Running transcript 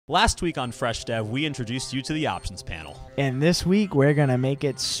Last week on Fresh Dev, we introduced you to the options panel. And this week, we're going to make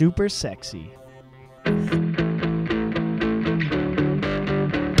it super sexy.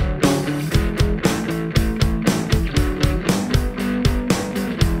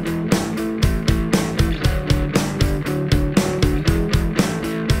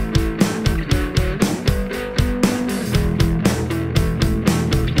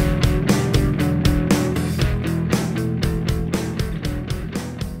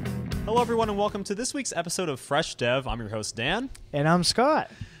 Hello, everyone, and welcome to this week's episode of Fresh Dev. I'm your host, Dan. And I'm Scott.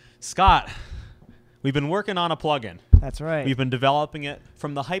 Scott, we've been working on a plugin. That's right. We've been developing it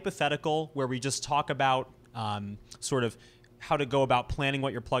from the hypothetical where we just talk about sort of how to go about planning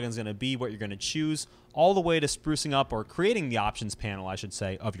what your plugin's going to be, what you're going to choose, all the way to sprucing up or creating the options panel, I should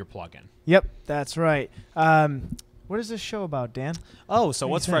say, of your plugin. Yep, that's right. What is this show about, Dan? Oh, so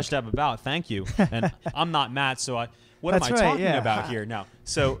what's Fresh Dev about? Thank you. And I'm not Matt, so what am I talking about here? No.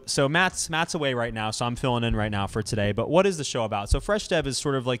 So Matt's away right now, so I'm filling in right now for today. But what is the show about? So Fresh Dev is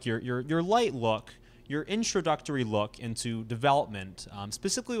sort of like your light look, your introductory look into development,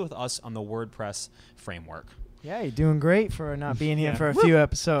 specifically with us on the WordPress framework. Yeah, you're doing great for not being here for a few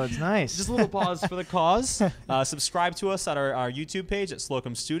episodes. Nice. Just a little pause for the cause. Subscribe to us at our YouTube page at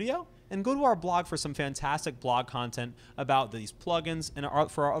Slocum Studio. And go to our blog for some fantastic blog content about these plugins and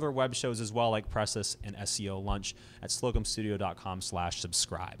for our other web shows as well, like Presses and SEO Lunch at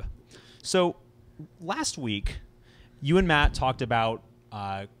slocumstudio.com/subscribe. So last week, you and Matt talked about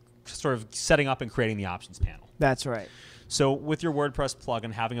sort of setting up and creating the options panel. That's right. So with your WordPress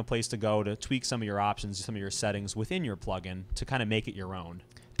plugin, having a place to go to tweak some of your options, some of your settings within your plugin to kind of make it your own.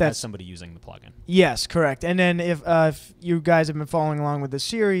 That's somebody using the plugin. Yes, correct. And then if you guys have been following along with the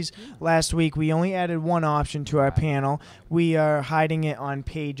series, last week we only added one option to our panel. We are hiding it on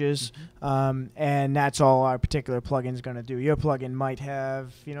pages, and that's all our particular plugin is going to do. Your plugin might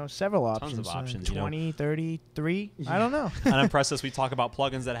have, several options. Tons of options. 20, 33, I don't know. And on Presses, we talk about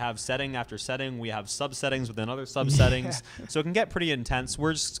plugins that have setting after setting. We have subsettings within other subsettings. So it can get pretty intense.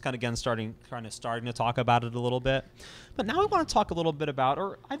 We're just kind of, starting to talk about it a little bit. But now I want to talk a little bit about,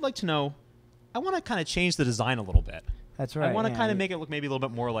 or I'd like to know, I want to kind of change the design a little bit. That's right. I want to kind of make it look maybe a little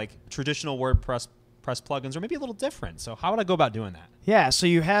bit more like traditional WordPress plugins, or maybe a little different. So how would I go about doing that? Yeah, so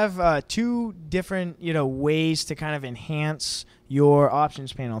you have two different ways to kind of enhance your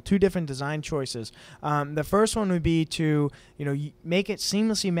options panel, two different design choices. The first one would be to make it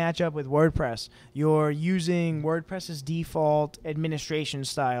seamlessly match up with WordPress. You're using WordPress's default administration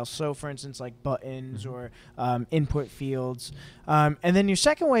style, so for instance like buttons or input fields. And then your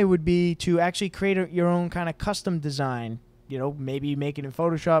second way would be to actually create your own kind of custom design. Maybe make it in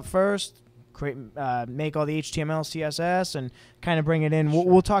Photoshop first, make all the HTML, CSS, and kind of bring it in.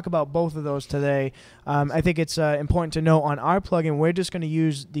 We'll talk about both of those today. I think it's important to note on our plugin, we're just going to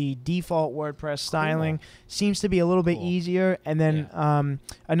use the default WordPress styling. Cool. Seems to be a little bit easier. And then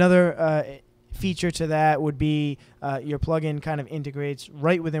another feature to that would be your plugin kind of integrates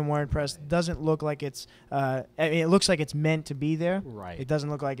right within WordPress. Doesn't look like it's it looks like it's meant to be there. Right. It doesn't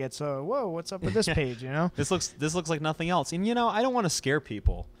look like it's whoa, what's up with this page? This looks like nothing else. And I don't want to scare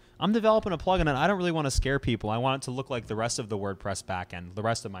people. I'm developing a plugin, and I don't really want to scare people. I want it to look like the rest of the WordPress backend, the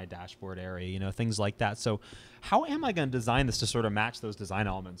rest of my dashboard area, things like that. So how am I going to design this to sort of match those design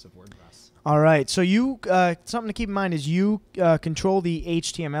elements of WordPress? All right. So something to keep in mind is you control the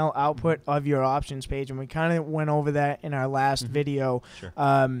HTML output of your options page, and we kind of went over that in our last video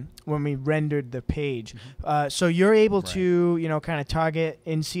when we rendered the page. So you're able to, kind of target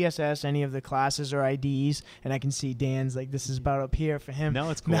in CSS any of the classes or IDs, and I can see Dan's like, this is about up here for him.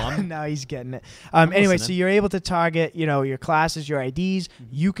 No, it's cool. Now he's getting it. Anyway, so you're able to target, your classes, your IDs.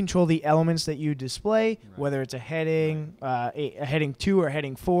 You control the elements that you display, whether it's a heading, a heading 2 or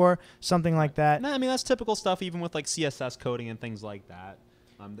heading 4, something like that. No, I mean, that's typical stuff, even with like CSS coding and things like that.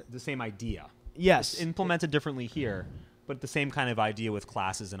 The same idea. Yes. It's implemented differently here, but the same kind of idea with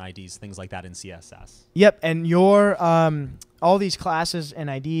classes and IDs, things like that in CSS. Yep, and your all these classes and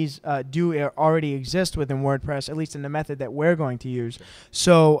IDs do already exist within WordPress, at least in the method that we're going to use.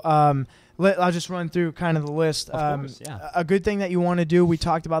 So I'll just run through kind of the list. Of course, yeah. A good thing that you want to do, we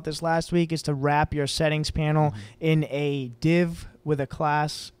talked about this last week, is to wrap your settings panel in a div with a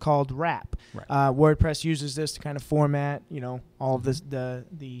class called wrap. Right. WordPress uses this to kind of format, all of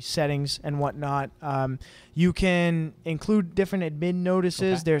the settings and whatnot. You can include different admin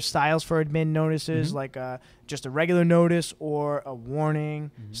notices. Okay. There's styles for admin notices, like just a regular notice or a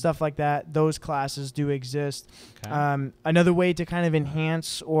warning, stuff like that. Those classes do exist. Okay. Another way to kind of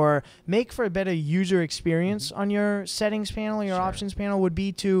enhance or make for a better user experience on your settings panel, your options panel, would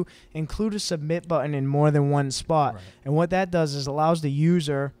be to include a submit button in more than one spot. Right. And what that does is allows the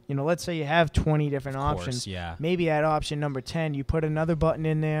user, let's say you have 20 different options. Yeah. Maybe at option number 10, you put another button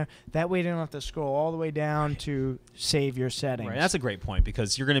in there. That way, you don't have to scroll all the way down to save your settings. Right. That's a great point,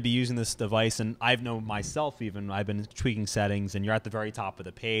 because you're going to be using this device, and I've known myself even, I've been tweaking settings, and you're at the very top of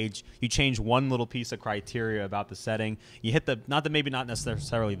the page. You change one little piece of criteria about the setting. You hit maybe not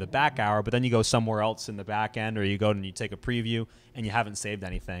necessarily the back arrow, but then you go somewhere else in the back end, or you go and you take a preview, and you haven't saved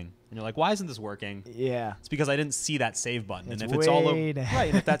anything. And you're like, why isn't this working? Yeah. It's because I didn't see that save button. It's and if it's all over, right,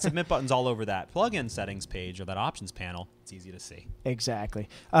 and if that submit button's all over that plugin settings page or that options panel, it's easy to see. Exactly.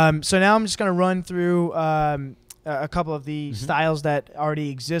 So now I'm just going to run through a couple of the styles that already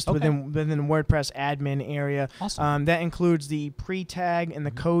exist within the WordPress admin area. Awesome. That includes the pre-tag and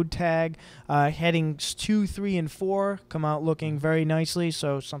the code tag. Headings 2, 3, and 4 come out looking very nicely,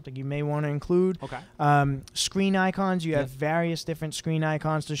 so something you may want to include. Okay. Screen icons. You have various different screen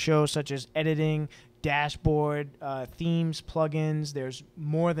icons to show, such as editing, dashboard, themes, plugins. There's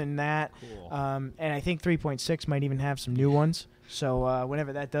more than that. Cool. And I think 3.6 might even have some new ones. So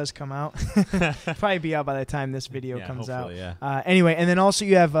whenever that does come out, probably be out by the time this video comes out. Yeah. Anyway, and then also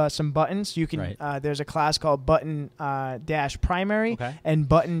you have some buttons. You can Right. there's a class called button dash primary and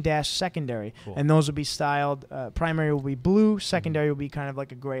button dash secondary, Cool. and those will be styled. Primary will be blue. Secondary will be kind of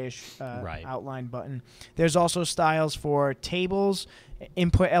like a grayish outline button. There's also styles for tables,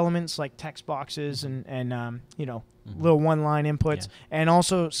 input elements like text boxes and little one-line inputs, and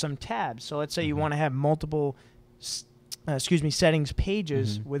also some tabs. So let's say you want to have multiple settings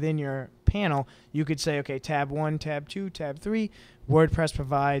pages within your panel. You could say, okay, tab 1, tab 2, tab 3. WordPress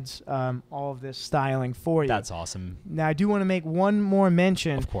provides all of this styling for you. That's awesome. Now, I do want to make one more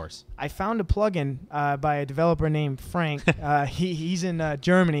mention. Of course. I found a plugin by a developer named Frank. He's in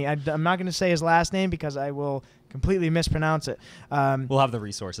Germany. I'm not going to say his last name because I will completely mispronounce it. We'll have the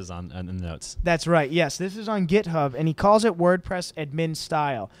resources on the notes. That's right. Yes, this is on GitHub, and he calls it WordPress Admin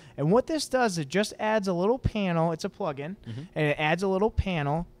Style. And what this does, it just adds a little panel. It's a plugin, and it adds a little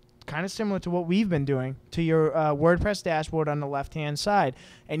panel, kind of similar to what we've been doing, to your WordPress dashboard on the left-hand side.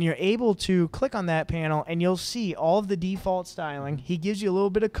 And you're able to click on that panel, and you'll see all of the default styling. He gives you a little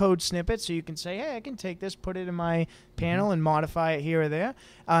bit of code snippet, so you can say, hey, I can take this, put it in my panel, and modify it here or there.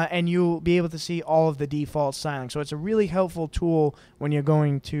 And you'll be able to see all of the default styling. So it's a really helpful tool when you're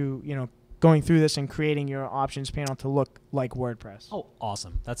going to, going through this and creating your options panel to look like WordPress. Oh,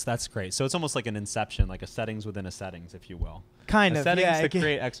 awesome. That's great. So it's almost like an inception, like a settings within a settings, if you will. Kind of, settings yeah. to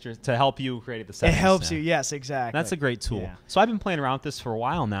create extra, to help you create the settings. It helps you, yes, exactly. That's a great tool. Yeah. So I've been playing around with this for a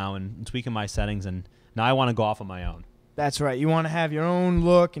while now and tweaking my settings, and now I want to go off on my own. That's right. You want to have your own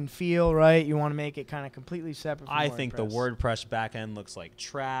look and feel, right? You want to make it kind of completely separate from I WordPress. think the WordPress backend looks like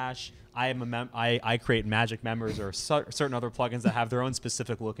trash. I create magic members or certain other plugins that have their own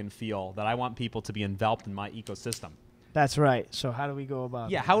specific look and feel that I want people to be enveloped in my ecosystem. That's right. So how do we go about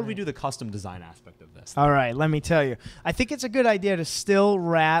Yeah, that? how would we do the custom design aspect of this? All right, let me tell you. I think it's a good idea to still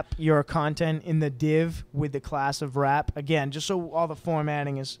wrap your content in the div with the class of wrap. Again, just so all the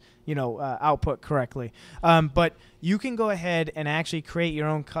formatting is, output correctly. But you can go ahead and actually create your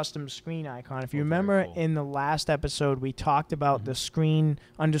own custom screen icon. If you remember in the last episode, we talked about the screen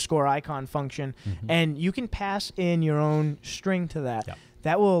 _ icon function, and you can pass in your own string to that. Yep.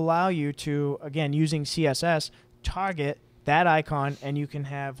 That will allow you to, again, using CSS, target that icon, and you can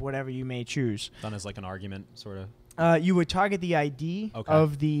have whatever you may choose. Done as like an argument, sort of? You would target the ID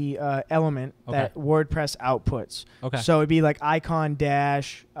of the element that WordPress outputs. So it'd be like icon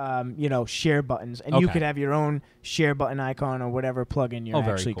dash, share buttons, and you could have your own share button icon or whatever plugin you're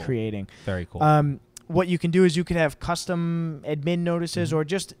actually creating. Very cool. What you can do is you could have custom admin notices or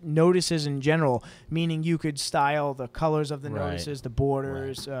just notices in general, meaning you could style the colors of the notices, the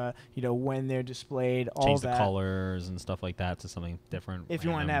borders, when they're displayed, all Change that. the colors and stuff like that to something different. If you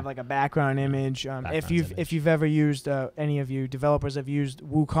want to have like a background image, if you've ever used, any of you developers have used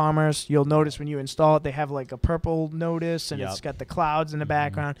WooCommerce, you'll notice when you install it, they have like a purple notice and it's got the clouds in the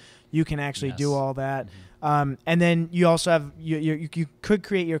background. You can actually do all that. And then you also have you could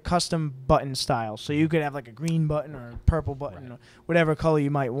create your custom button style. So you could have like a green button or a purple button or whatever color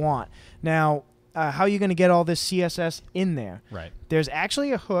you might want. Now, how are you going to get all this CSS in there? Right. There's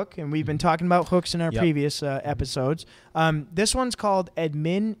actually a hook, and we've been talking about hooks in our previous episodes. This one's called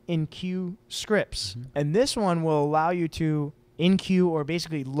Admin Enqueue Scripts, and this one will allow you to enqueue or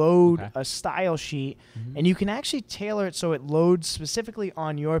basically load a style sheet, and you can actually tailor it so it loads specifically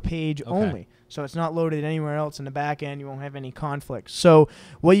on your page only. So it's not loaded anywhere else in the back end. You won't have any conflicts. So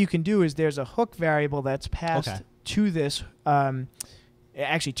what you can do is there's a hook variable that's passed to this, to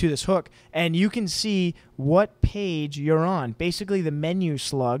this hook, and you can see what page you're on. Basically, the menu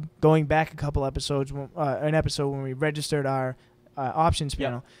slug, going back a couple episodes, an episode when we registered our options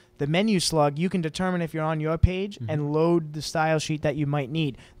panel. The menu slug, you can determine if you're on your page and load the style sheet that you might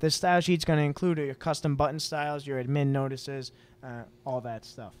need. The style sheet's going to include your custom button styles, your admin notices, all that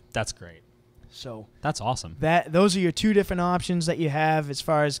stuff. That's great. So that's awesome. Those are your two different options that you have as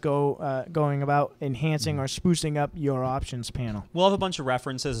far as going about enhancing or sprucing up your options panel. We'll have a bunch of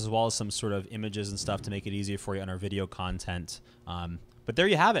references as well as some sort of images and stuff to make it easier for you on our video content. But there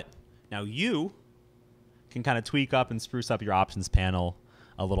you have it. Now you can kind of tweak up and spruce up your options panel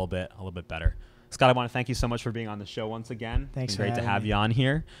a little bit better. Scott, I want to thank you so much for being on the show once again. Thanks. It's been great to have you on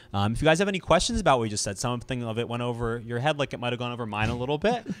here. If you guys have any questions about what we just said, something of it went over your head like it might have gone over mine a little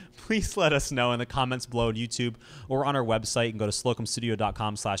bit, please let us know in the comments below on YouTube or on our website. You can go to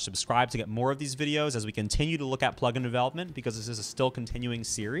slocumstudio.com/subscribe to get more of these videos as we continue to look at plugin development, because this is a still continuing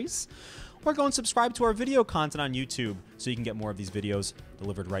series. Or go and subscribe to our video content on YouTube so you can get more of these videos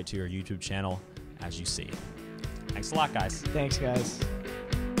delivered right to your YouTube channel as you see. Thanks a lot, guys. Thanks, guys.